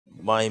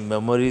My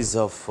memories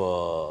of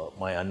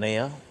my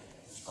Annaya,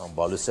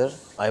 Balu sir.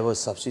 I was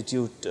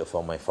substitute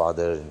for my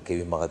father in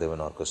K.V. Mahadevan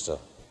Orchestra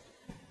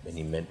when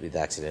he met with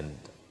accident.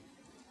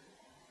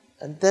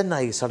 And then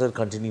I started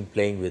continuing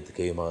playing with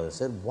K.V. Mahadevan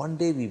sir. One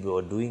day we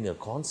were doing a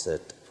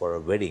concert for a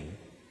wedding.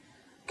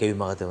 K.V.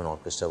 Mahadevan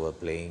Orchestra were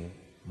playing.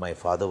 My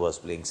father was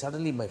playing.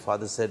 Suddenly my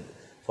father said,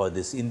 for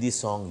this Hindi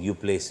song, you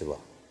play Siva.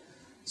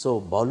 So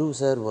Balu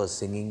sir was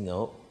singing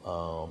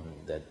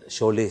that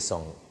Sholay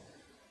song,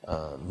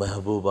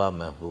 Mehbooba,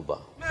 Mehbooba.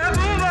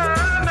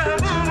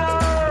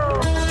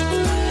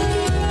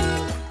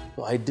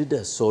 So I did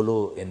a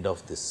solo end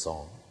of this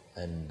song,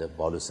 and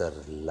Balu sir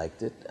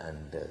liked it,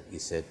 and he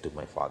said to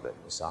my father,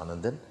 Mr.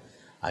 Anandan,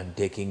 I'm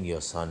taking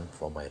your son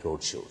for my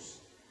road shows.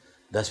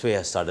 That's why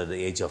I started at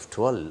the age of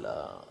 12.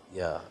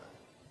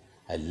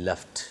 I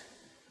left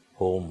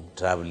home,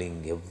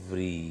 traveling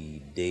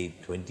every day,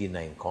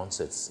 29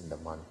 concerts in the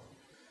month,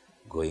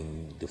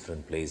 going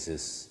different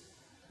places.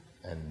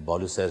 And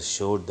Balu sir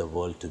showed the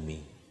world to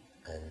me,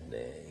 and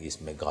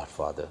he's my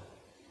godfather.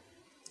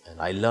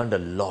 And I learned a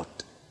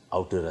lot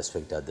how to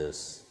respect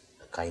others,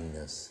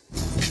 kindness.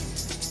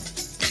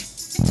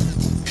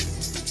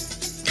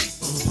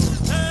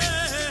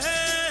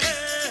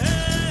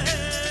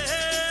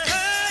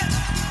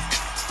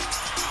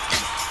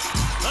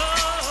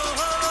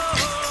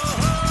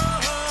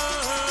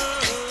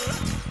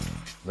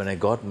 When I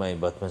got my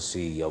Padma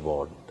Shri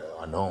award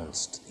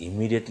announced,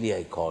 immediately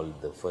I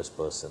called the first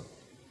person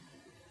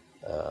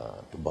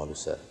to Balu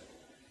sir,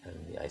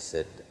 and I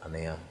said,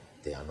 Anaya,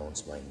 they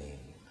announced my name.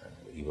 And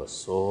he was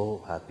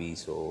so happy,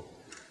 so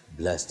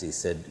blessed. He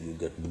said, you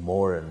get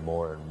more and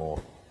more and more,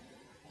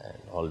 and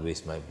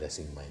always my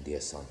blessing, my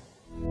dear son.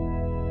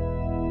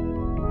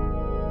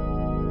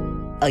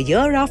 A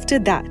year after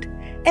that,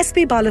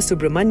 SP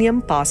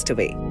Balasubrahmanyam passed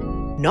away,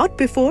 not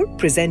before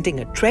presenting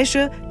a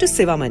treasure to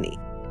Sivamani.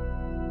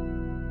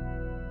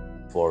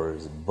 For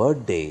his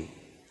birthday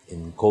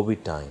in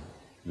COVID time,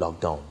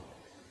 lockdown,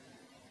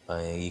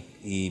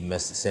 he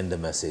sent a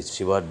message,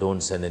 Shiva,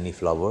 don't send any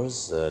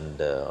flowers,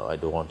 and I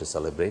don't want to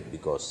celebrate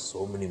because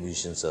so many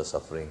musicians are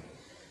suffering.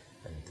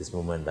 And at this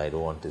moment, I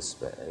don't want to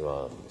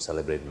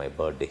celebrate my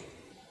birthday.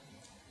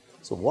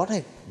 So what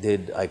I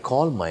did, I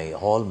called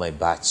all my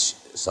batch,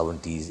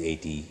 70s,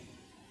 80,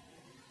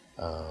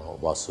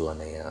 Vasu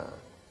Anaya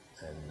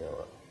and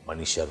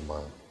Mani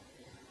Sharma,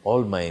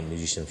 all my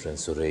musician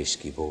friends, Suresh,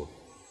 keyboard,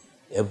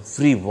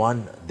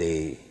 everyone,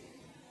 they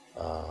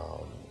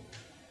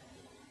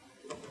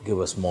give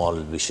a small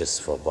wishes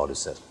for Balu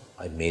sir.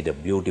 I made a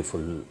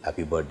beautiful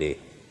happy birthday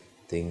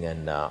thing,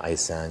 and I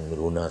sang,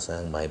 Runa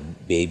sang, my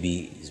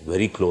baby is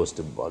very close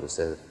to Balu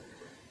sir.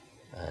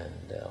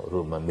 And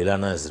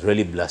Milana is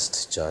really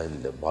blessed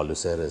child. Balu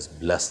sir is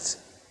blessed.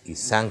 He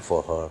sang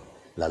for her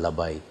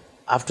lullaby.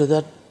 After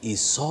that, he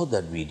saw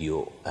that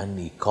video and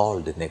he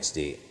called the next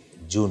day,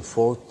 June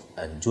 4th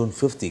and June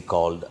 5th he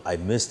called. I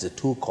missed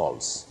 2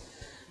 calls,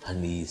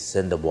 and he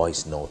sent a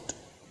voice note.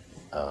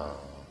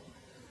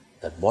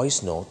 That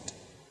voice note,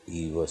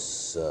 he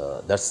was,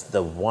 that's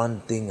the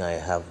one thing I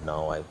have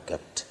now, I've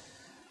kept,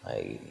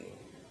 I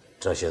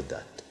treasure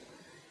that.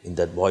 In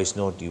that voice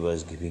note, he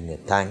was giving a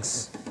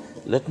thanks.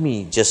 Let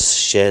me just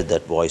share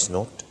that voice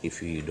note,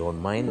 if you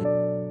don't mind.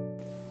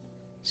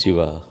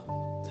 Shiva,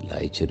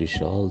 I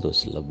cherish all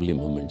those lovely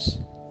moments,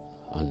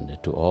 and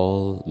to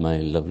all my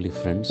lovely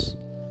friends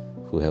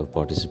who have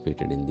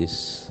participated in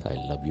this, I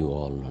love you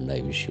all, and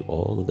I wish you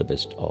all the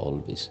best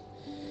always.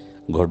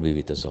 God be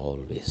with us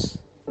always.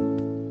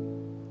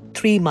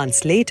 3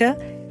 months later,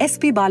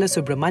 SP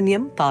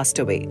Balasubrahmanyam passed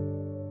away.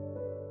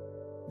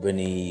 When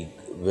he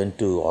went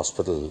to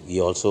hospital, he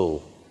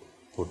also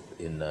put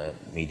in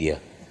media,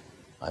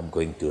 I'm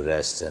going to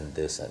rest and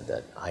this and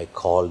that. I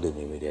called him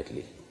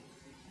immediately.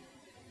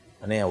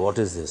 Anaya, what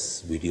is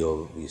this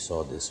video? We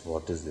saw this.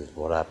 What is this?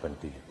 What happened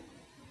to you?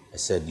 I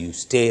said, you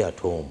stay at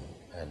home,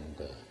 and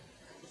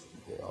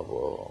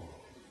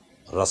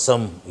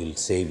Rasam will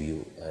save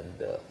you.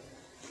 And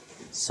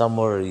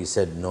somewhere he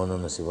said,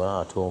 no,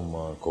 Siva, at home,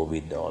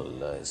 COVID,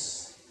 all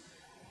is,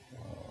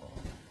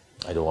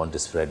 I don't want to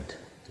spread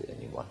to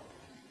anyone.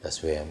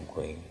 That's where I'm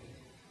going.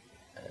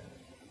 And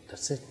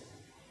that's it.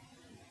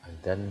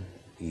 And then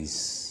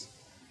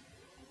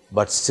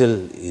but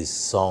still his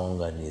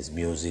song and his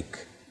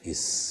music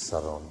is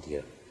around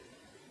here.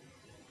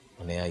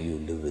 Anaya, you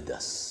live with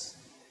us.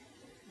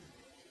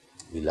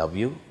 We love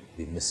you,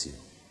 we miss you,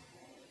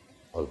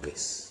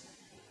 always.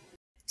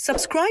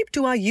 Subscribe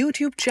to our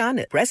YouTube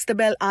channel, press the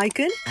bell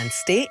icon and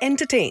stay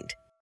entertained.